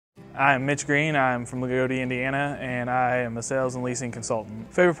I'm Mitch Green. I'm from Lagodi, Indiana, and I am a sales and leasing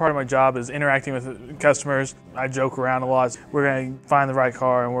consultant. Favorite part of my job is interacting with customers. I joke around a lot. We're going to find the right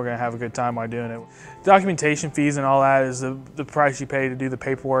car and we're going to have a good time while doing it. Documentation fees and all that is the price you pay to do the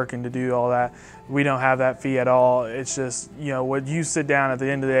paperwork and to do all that. We don't have that fee at all. It's just, when you sit down at the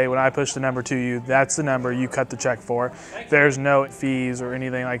end of the day, when I push the number to you, that's the number you cut the check for. There's no fees or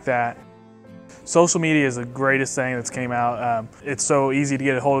anything like that. Social media is the greatest thing that's came out. It's so easy to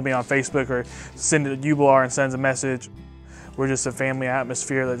get a hold of me on Facebook or send it to Uebelhor and sends a message. We're just a family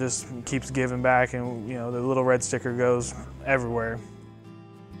atmosphere that just keeps giving back, and the little red sticker goes everywhere.